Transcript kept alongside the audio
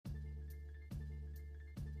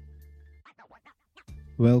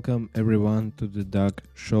Welcome everyone to the Duck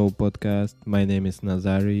Show podcast. My name is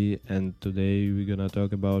Nazari and today we're gonna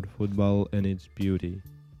talk about football and its beauty.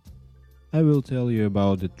 I will tell you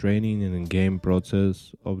about the training and game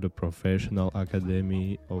process of the professional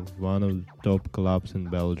academy of one of the top clubs in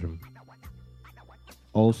Belgium.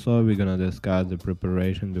 Also, we're gonna discuss the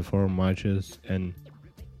preparation before matches and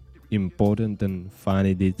important and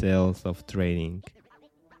funny details of training.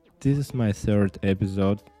 This is my third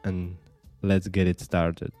episode and let's get it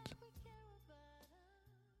started.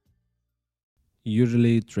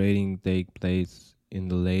 Usually training take place in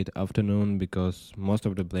the late afternoon because most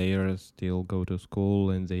of the players still go to school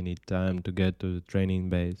and they need time to get to the training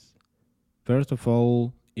base. First of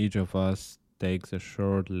all, each of us takes a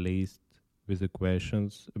short list with the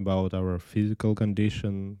questions about our physical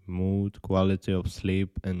condition, mood, quality of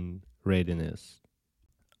sleep and readiness.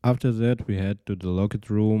 After that, we head to the locker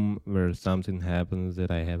room where something happens that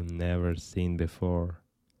I have never seen before.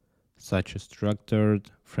 Such a structured,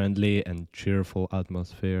 friendly, and cheerful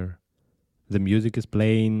atmosphere. The music is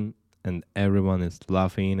playing, and everyone is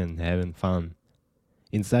laughing and having fun.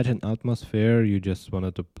 In such an atmosphere, you just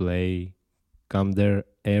wanted to play. Come there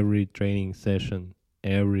every training session,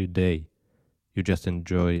 every day. You just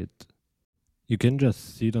enjoy it. You can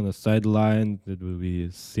just sit on a sideline, that will be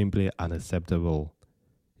simply unacceptable.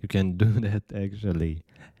 You can do that actually.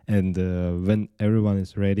 And when everyone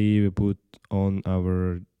is ready, we put on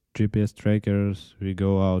our GPS trackers, we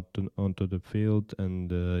go onto the field,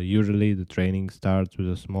 and usually the training starts with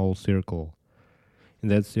a small circle. In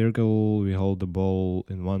that circle, we hold the ball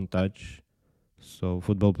in one touch, so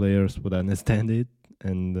football players would understand it.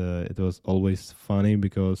 And it was always funny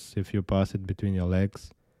because if you pass it between your legs,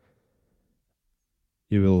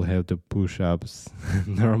 you will have the push-ups.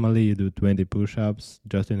 Normally you do 20 push-ups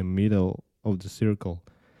just in the middle of the circle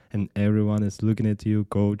and everyone is looking at you,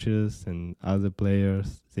 coaches and other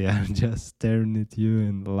players. They are just staring at you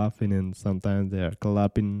and laughing and sometimes they are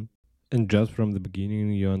clapping. And just from the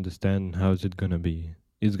beginning you understand how is it gonna be.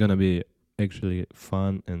 It's gonna be actually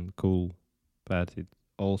fun and cool, but it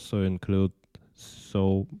also includes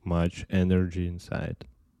so much energy inside.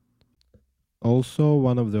 Also,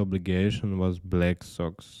 one of the obligations was black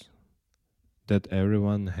socks that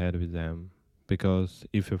everyone had with them. Because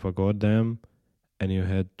if you forgot them and you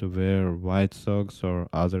had to wear white socks or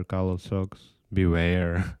other color socks,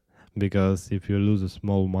 beware. Because if you lose a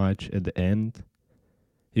small match at the end,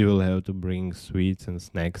 you will have to bring sweets and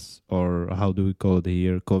snacks, or how do we call it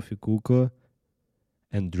here, coffee cooker,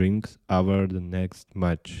 and drinks over the next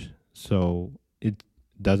match. So it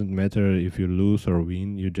doesn't matter if you lose or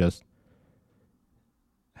win, you just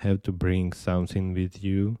have to bring something with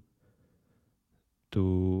you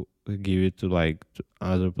to give it to to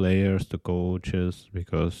other players, to coaches,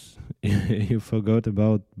 because you forgot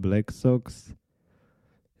about black socks.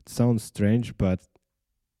 It sounds strange, but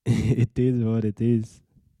it is what it is.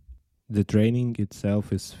 The training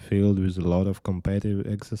itself is filled with a lot of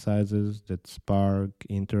competitive exercises that spark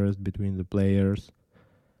interest between the players,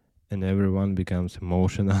 and everyone becomes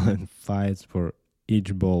emotional and fights for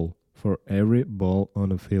each ball, for every ball on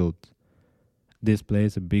the field. This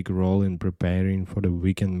plays a big role in preparing for the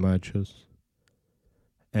weekend matches.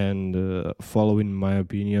 And following my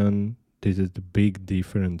opinion, this is the big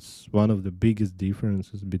difference, one of the biggest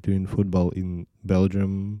differences between football in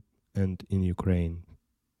Belgium and in Ukraine.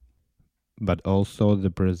 But also the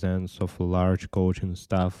presence of a large coaching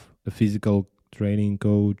staff, a physical training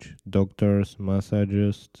coach, doctors,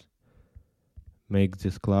 massagers, make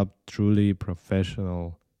this club truly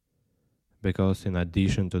professional because in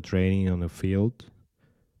addition to training on the field,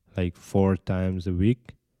 like 4 times a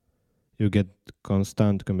week, you get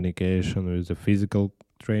constant communication with a physical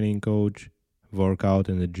training coach, workout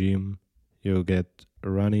in the gym, you get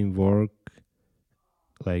running work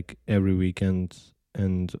like every weekend,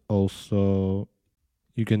 and also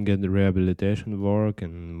you can get the rehabilitation work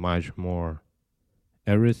and much more.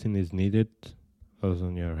 Everything is needed was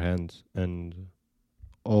on your hands, and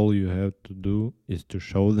all you have to do is to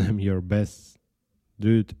show them your best.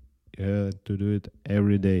 Do it. You have to do it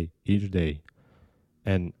every day, each day.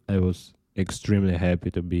 And I was extremely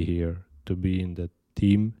happy to be here, to be in the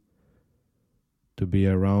team, to be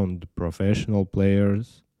around professional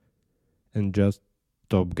players and just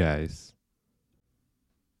top guys.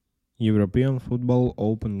 European football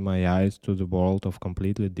opened my eyes to the world of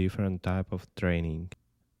completely different type of training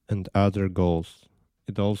and other goals.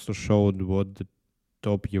 It also showed what the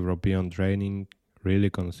top European training really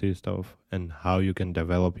consists of and how you can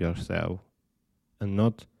develop yourself. And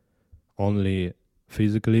not only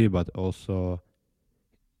physically, but also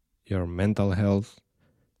your mental health,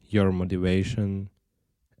 your motivation,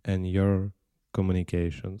 and your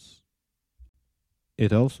communications.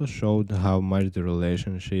 It also showed how much the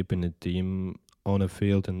relationship in a team on a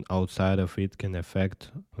field and outside of it can affect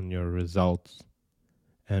on your results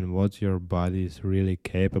and what your body is really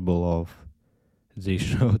capable of. They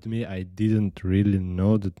showed me I didn't really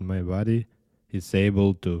know that my body is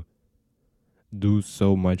able to do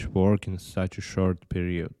so much work in such a short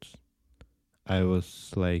period. I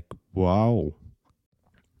was like, wow,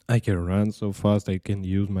 I can run so fast, I can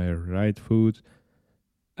use my right foot,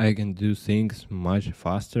 I can do things much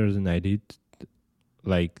faster than I did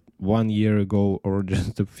like 1 year ago or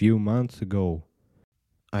just a few months ago.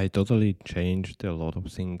 I totally changed a lot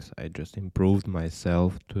of things. I just improved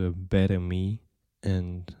myself to a better me,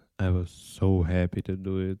 and I was so happy to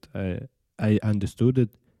do it. I understood it.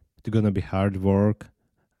 It's gonna be hard work.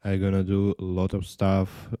 I gonna do a lot of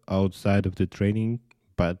stuff outside of the training,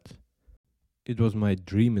 but it was my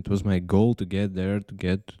dream. It was my goal to get there, to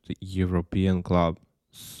get to the European club.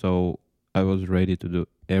 So I was ready to do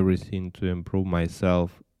everything to improve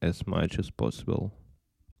myself as much as possible.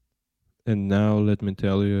 And now let me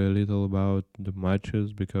tell you a little about the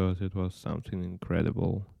matches because it was something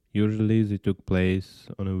incredible. Usually they took place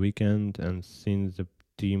on a weekend, and since the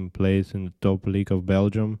team plays in the top league of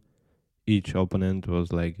Belgium, each opponent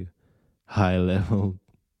was like a high level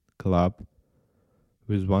club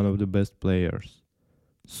with one of the best players.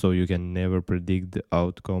 So you can never predict the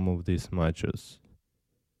outcome of these matches.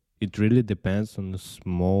 It really depends on the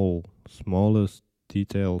smallest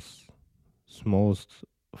details, smallest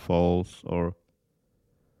falls, or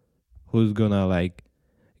who's gonna like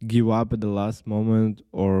give up at the last moment,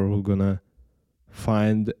 or who gonna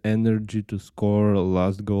find energy to score a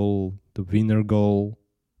last goal, the winner goal.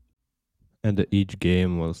 And each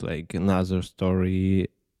game was like another story,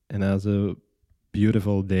 another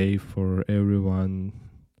beautiful day for everyone.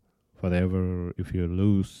 Whatever, if you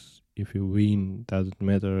lose, if you win, doesn't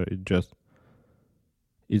matter.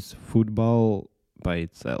 It's football by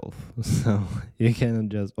itself. So you cannot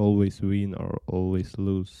just always win or always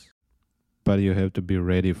lose. But you have to be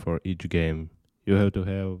ready for each game. You have to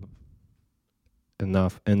have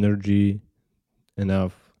enough energy,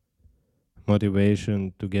 enough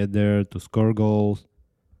motivation to get there, to score goals,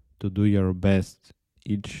 to do your best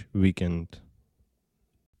each weekend.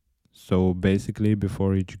 So basically,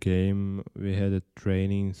 before each game, we had a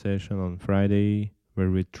training session on Friday where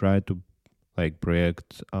we tried to like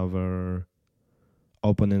project our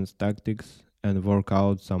opponent's tactics and work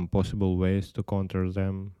out some possible ways to counter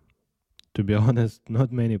them. To be honest,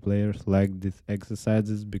 not many players liked these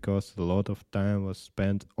exercises because a lot of time was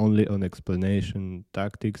spent only on explanation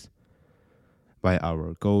tactics by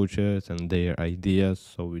our coaches and their ideas.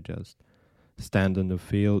 So we just stand on the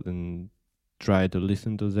field and try to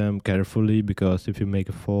listen to them carefully, because if you make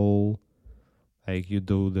a foul, like you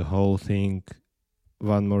do the whole thing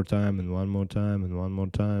one more time and one more time and one more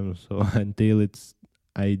time. So until it's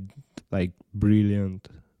I like brilliant.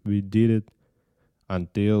 We did it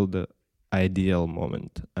until the ideal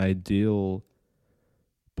moment, ideal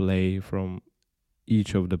play from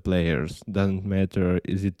each of the players. Doesn't matter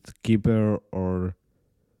is it keeper or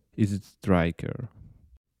is it striker.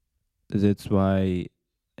 That's why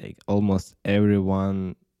like almost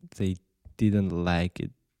everyone, they didn't like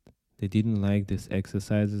it. They didn't like these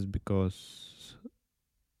exercises because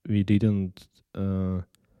we didn't do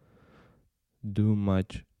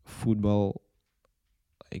much football,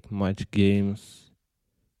 like much games,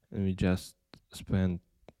 and we just spent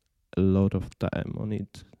a lot of time on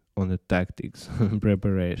it, on the tactics and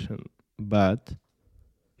preparation. But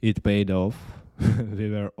it paid off. We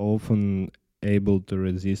were often able to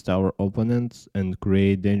resist our opponents and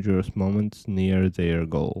create dangerous moments near their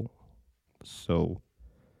goal. So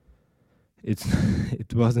it's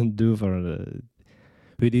it wasn't do for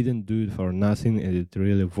we didn't do it for nothing, and it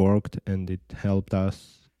really worked and it helped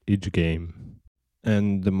us each game.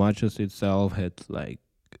 And the matches itself had like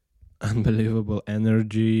unbelievable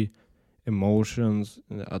energy, emotions,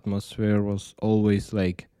 and the atmosphere was always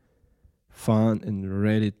like fun and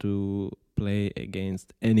ready to play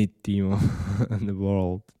against any team in the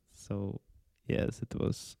world. So yes, it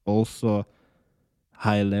was also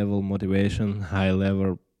high level motivation, high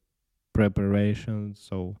level preparation.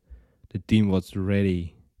 So the team was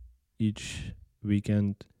ready each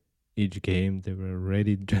weekend, each game. They were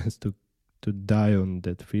ready just to die on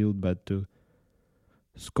that field, but to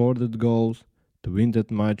score that goals, to win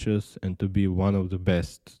that matches, and to be one of the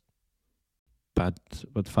best.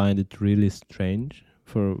 But find it really strange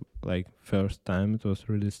for like first time. It was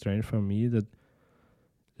really strange for me that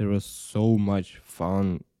there was so much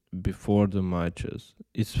fun before the matches.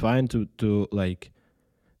 It's fine to like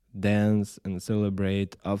dance and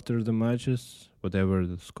celebrate after the matches, whatever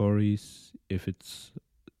the score is. If it's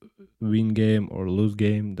win game or lose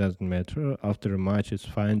game, doesn't matter. After a match, it's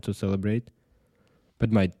fine to celebrate.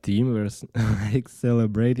 But my team was like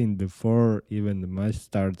celebrating before even the match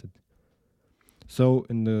started. So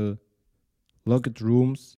in the locked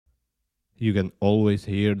rooms, you can always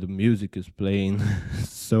hear the music is playing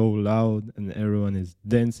so loud, and everyone is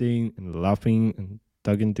dancing and laughing and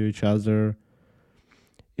talking to each other.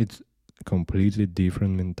 It's completely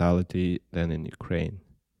different mentality than in Ukraine.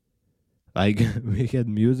 Like we had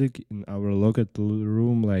music in our locked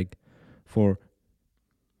room like for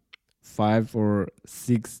 5 or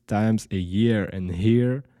 6 times a year, and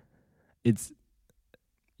here it's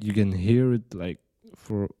you can hear it like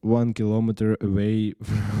for 1 kilometer away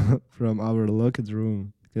from our locked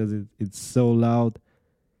room because it's so loud.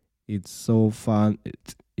 It's so fun.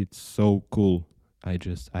 It's so cool. I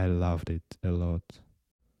loved it a lot.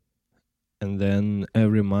 And then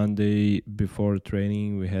every Monday before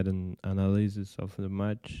training, we had an analysis of the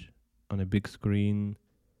match on a big screen,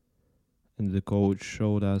 and the coach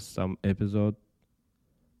showed us some episode.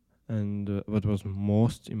 And what was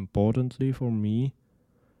most importantly for me,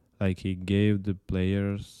 like he gave the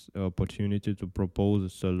players the opportunity to propose a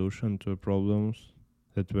solution to problems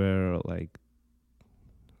that were like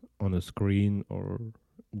on a screen or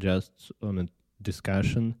just on a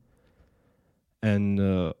discussion, and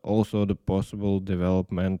also the possible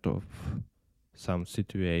development of some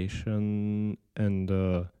situation and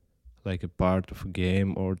like a part of a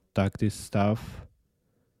game or tactics stuff.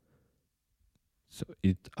 So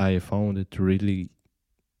I found it really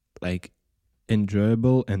like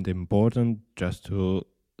enjoyable and important just to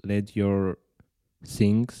let your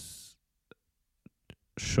things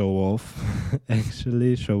show off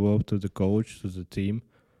actually show off to the coach, to the team.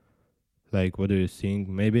 Like, what do you think?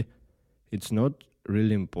 Maybe it's not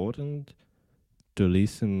really important to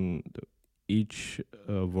listen to each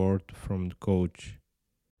word from the coach,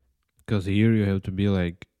 because here you have to be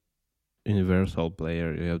like universal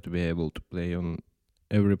player. You have to be able to play on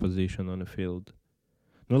every position on the field.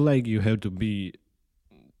 Not like you have to be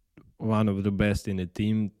one of the best in the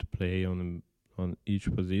team to play on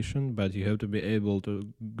each position, but you have to be able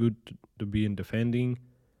to be in defending,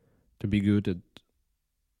 to be good at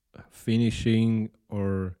finishing,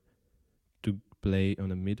 or to play on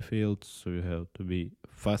the midfield. So you have to be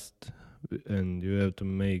fast and you have to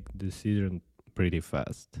make decisions pretty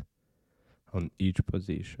fast on each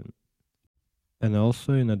position. And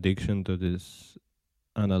also, in addition to this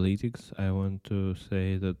analytics, I want to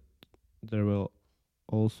say that there were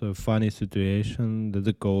also a funny situation that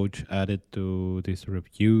the coach added to these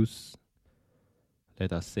reviews.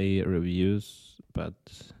 Let us say reviews, but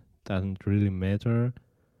doesn't really matter.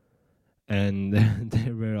 And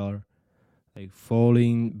there were like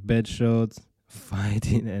falling, bad shots,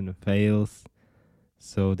 fighting, and fails.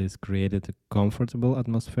 So this created a comfortable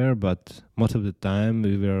atmosphere, but most of the time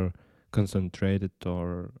we were concentrated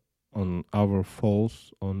on our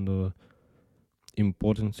falls, on the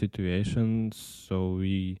important situations. So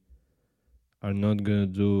we are not gonna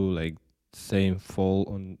do like same fall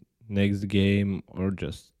on next game or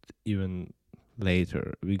just even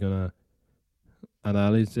later. We're gonna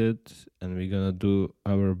analyze it and we're gonna do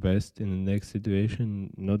our best in the next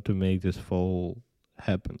situation not to make this fall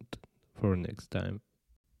happen for next time.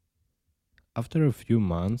 After a few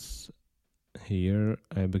months here,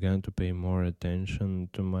 I began to pay more attention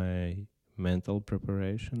to my mental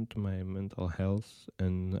preparation, to my mental health,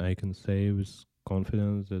 and I can say with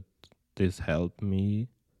confidence that this helped me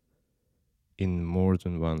in more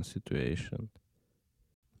than one situation.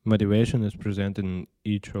 Motivation is present in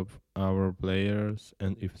each of our players,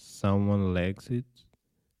 and if someone lacks it,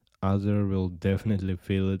 other will definitely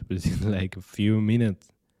feel it within like a few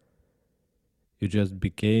minutes. You just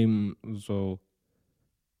became so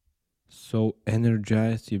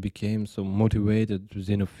energized, you became so motivated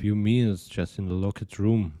within a few minutes just in the locked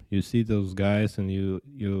room. You see those guys and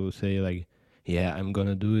you say like, yeah, I'm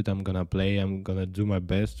gonna do it, I'm gonna play, I'm gonna do my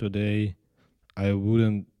best today. I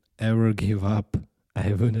wouldn't ever give up.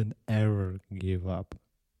 I wouldn't ever give up.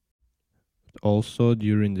 Also,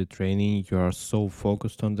 during the training, you are so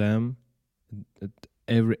focused on them, at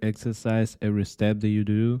every exercise, every step that you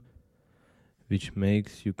do, which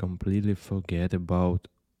makes you completely forget about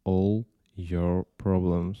all your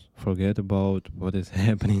problems, forget about what is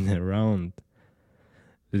happening around.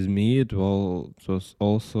 With me, it was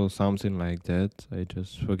also something like that. I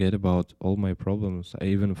just forget about all my problems. I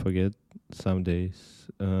even forget some days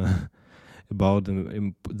about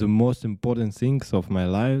the most important things of my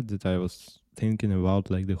life that I was thinking about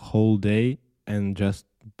like the whole day, and just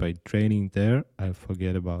by training there, I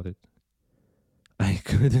forget about it. I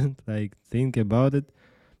couldn't think about it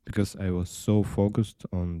because I was so focused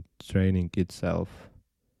on training itself.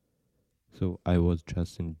 So I was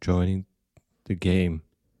just enjoying the game.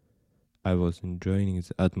 I was enjoying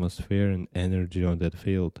the atmosphere and energy on that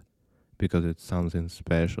field because it's something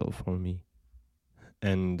special for me.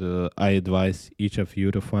 And I advise each of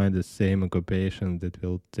you to find the same occupation that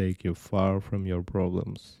will take you far from your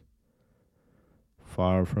problems,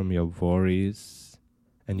 far from your worries,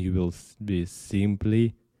 and you will be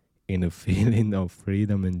simply in a feeling of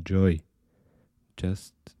freedom and joy.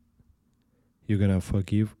 Just you're gonna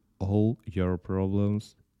forgive all your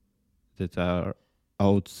problems that are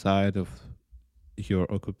outside of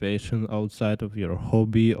your occupation, outside of your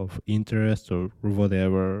hobby, of interest, or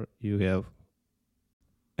whatever you have.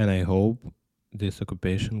 And I hope this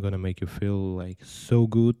occupation gonna make you feel so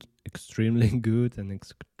good, extremely good, and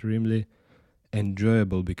extremely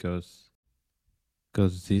enjoyable because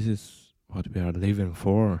this is what we are living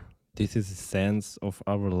for. This is the sense of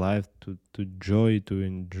our life to enjoy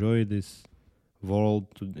this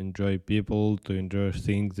world, to enjoy people, to enjoy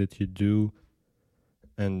things that you do,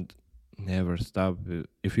 and never stop.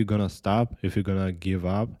 If you're gonna stop, if you're gonna give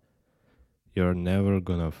up, you're never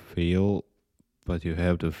gonna feel what you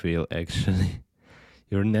have to feel actually.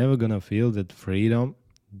 You're never gonna feel that freedom,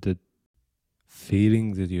 that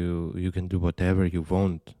feeling that you can do whatever you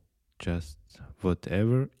want. Just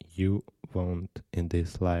whatever you want in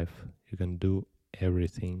this life. You can do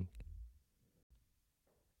everything.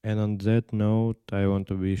 And on that note, I want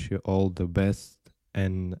to wish you all the best.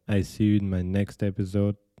 And I see you in my next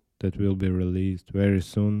episode that will be released very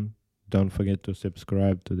soon. Don't forget to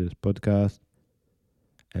subscribe to this podcast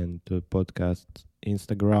and to podcast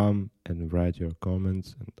Instagram and write your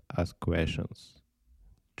comments and ask questions.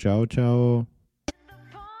 Ciao, ciao.